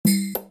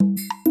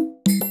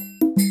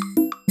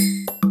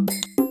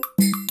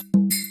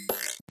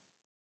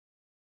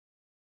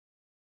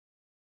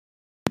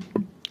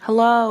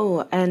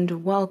Hello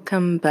and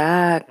welcome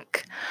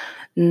back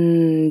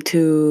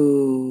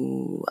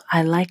to.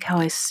 I like how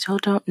I still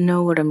don't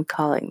know what I'm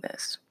calling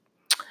this,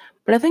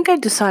 but I think I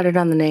decided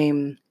on the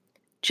name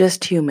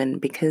Just Human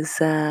because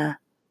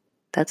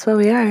that's what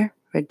we are.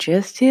 We're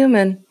just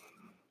human.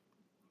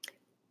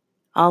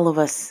 All of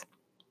us,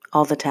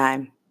 all the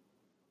time.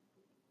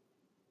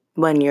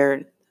 When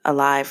you're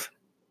alive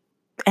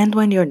and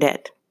when you're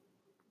dead.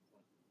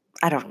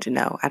 I don't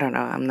know. I don't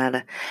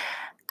know.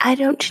 I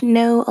don't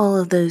know all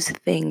of those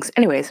things.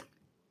 Anyways,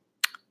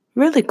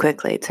 really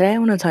quickly, today I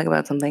want to talk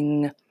about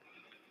something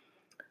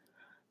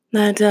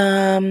that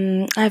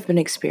I've been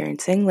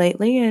experiencing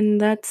lately,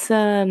 and that's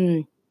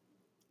I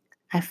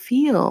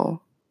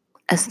feel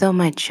as though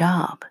my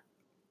job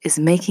is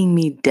making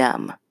me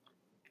dumb.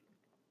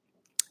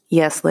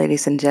 Yes,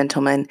 ladies and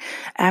gentlemen,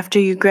 after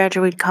you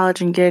graduate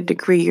college and get a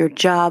degree, your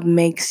job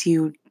makes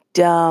you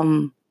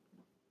dumb.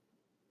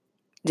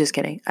 Just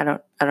kidding. I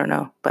don't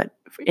know, but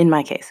in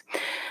my case,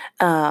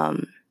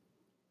 um,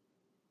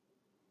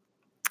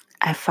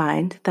 I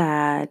find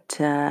that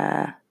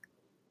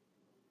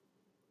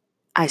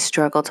I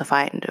struggle to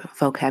find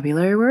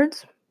vocabulary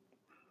words,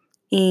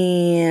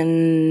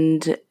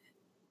 and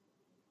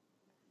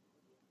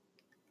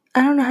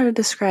I don't know how to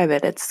describe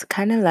it. It's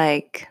kind of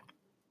like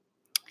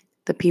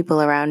the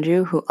people around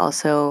you who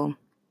also,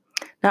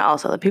 not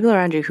also, the people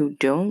around you who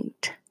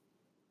don't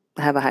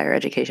have a higher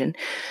education,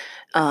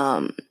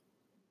 um,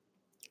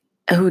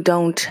 who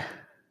don't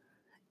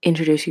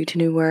introduce you to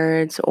new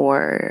words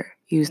or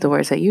use the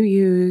words that you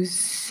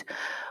use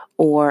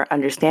or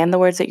understand the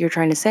words that you're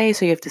trying to say.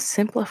 So you have to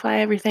simplify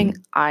everything.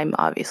 I'm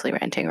obviously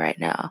ranting right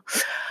now.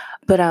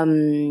 But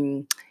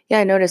yeah,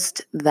 I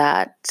noticed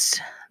that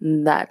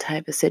that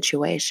type of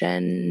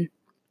situation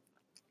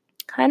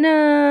kind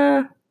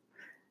of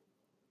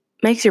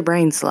makes your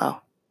brain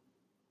slow.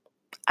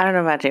 I don't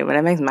know about you, but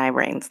it makes my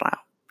brain slow.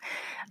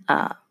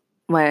 Uh,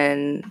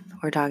 when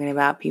we're talking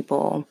about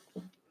people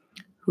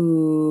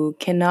who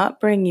cannot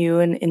bring you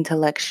an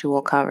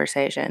intellectual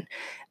conversation.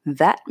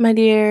 That, my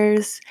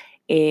dears,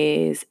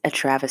 is a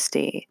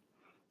travesty.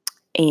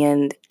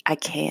 And I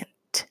can't.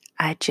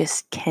 I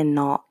just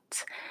cannot.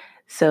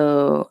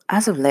 So,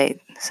 as of late,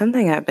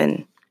 something I've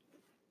been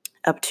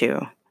up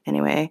to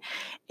anyway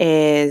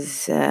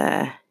is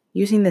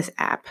using this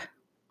app.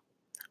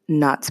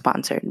 Not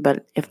sponsored,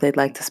 but if they'd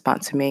like to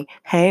sponsor me,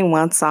 hey,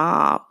 what's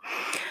up?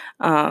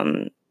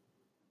 Um,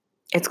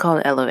 it's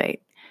called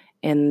Elevate.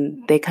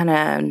 And they kind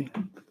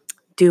of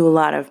do a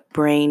lot of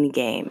brain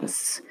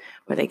games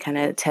where they kind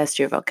of test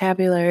your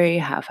vocabulary,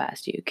 how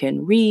fast you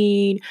can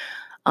read,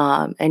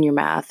 and your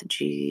math.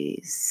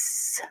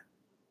 Jeez.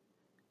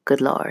 Good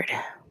Lord.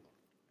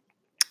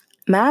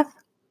 Math,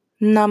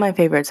 not my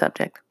favorite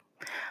subject.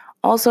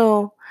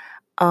 Also,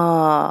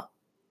 I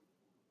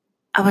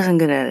wasn't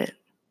good at it.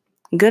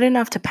 Good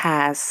enough to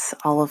pass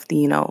all of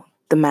the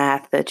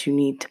math that you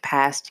need to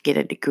pass to get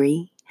a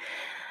degree.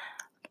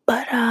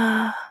 But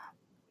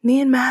me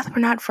and math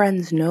were not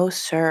friends, no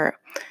sir.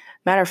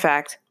 Matter of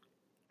fact,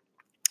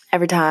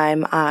 every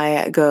time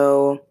I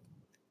go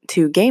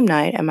to game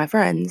night at my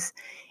friends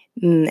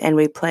and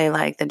we play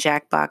like the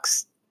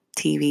Jackbox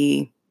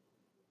TV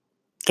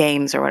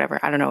games or whatever,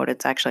 I don't know what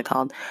it's actually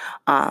called,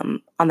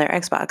 on their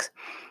Xbox,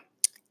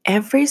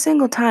 every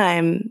single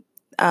time,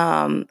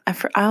 I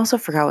also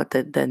forgot what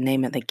the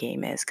name of the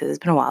game is because it's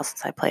been a while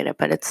since I played it,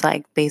 but it's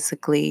like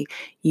basically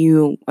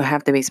you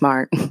have to be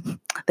smart.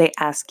 They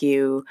ask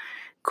you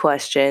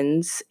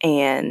questions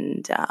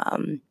and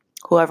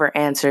whoever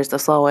answers the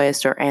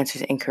slowest or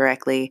answers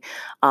incorrectly,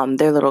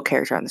 their little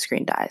character on the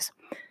screen dies.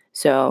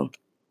 So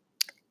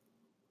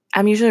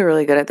I'm usually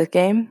really good at this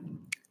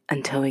game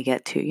until we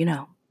get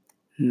to,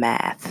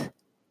 math.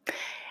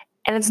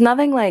 And it's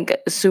nothing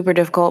like super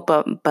difficult,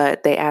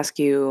 but they ask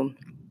you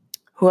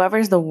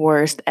whoever's the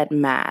worst at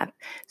math.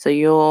 So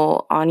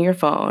you'll on your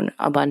phone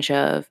a bunch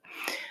of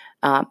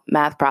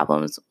math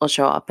problems will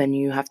show up, and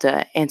you have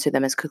to answer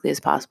them as quickly as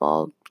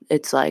possible.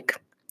 It's like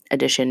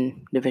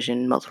addition,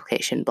 division,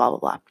 multiplication, blah blah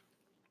blah.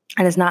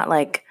 And it's not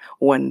like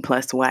 1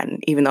 plus 1,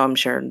 even though I'm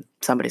sure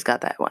somebody's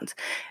got that once.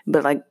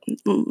 But like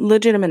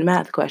legitimate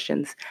math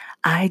questions,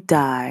 I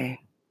die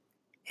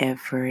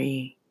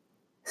every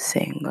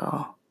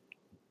single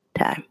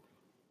time.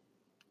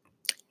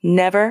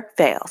 Never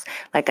fails.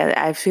 Like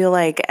I feel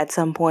like at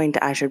some point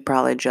I should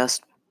probably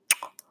just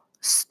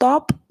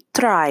stop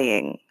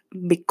trying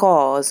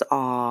because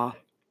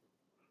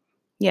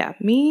yeah,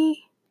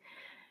 me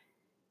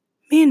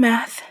and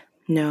math,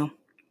 no,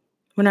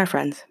 we're not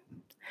friends.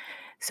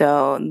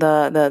 So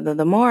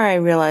the more I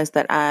realize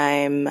that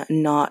I'm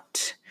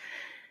not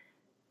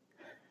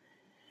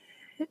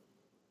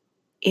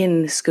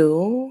in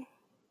school,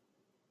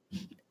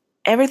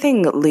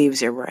 everything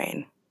leaves your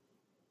brain.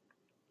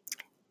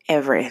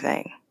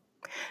 Everything.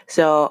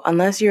 So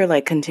unless you're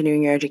like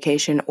continuing your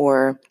education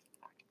or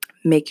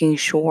making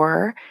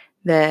sure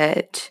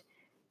that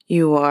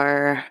you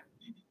are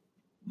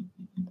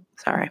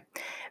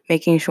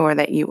making sure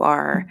that you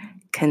are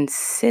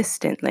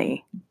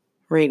consistently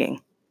reading.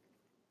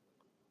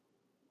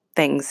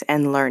 things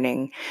and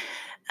learning.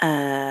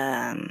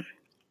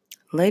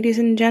 Ladies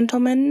and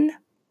gentlemen,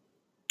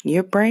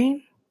 your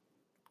brain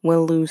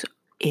will lose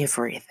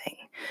everything.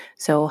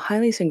 So,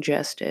 highly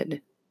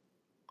suggested.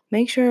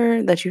 Make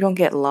sure that you don't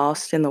get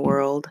lost in the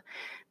world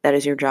that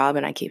is your job.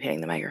 And I keep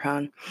hitting the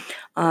microphone.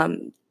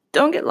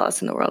 Don't get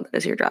lost in the world that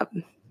is your job.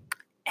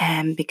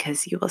 And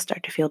because you will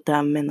start to feel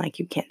dumb and like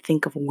you can't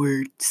think of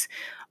words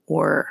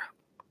or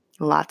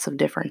lots of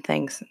different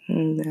things.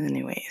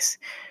 Anyways,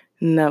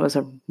 that was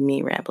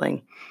me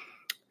rambling.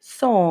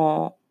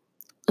 So,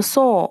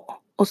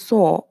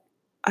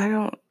 I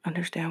don't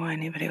understand why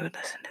anybody would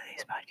listen to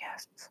these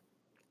podcasts.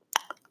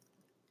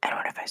 And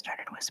what if I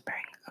started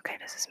whispering? Okay,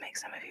 does this make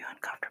some of you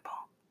uncomfortable?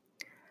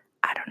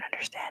 I don't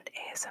understand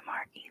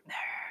ASMR either.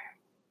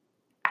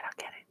 I don't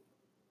get it.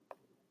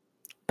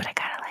 But I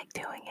kind of like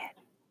doing it.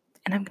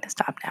 And I'm going to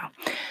stop now.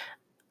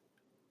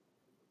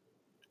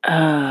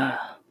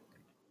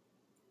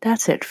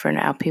 That's it for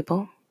now,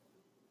 people.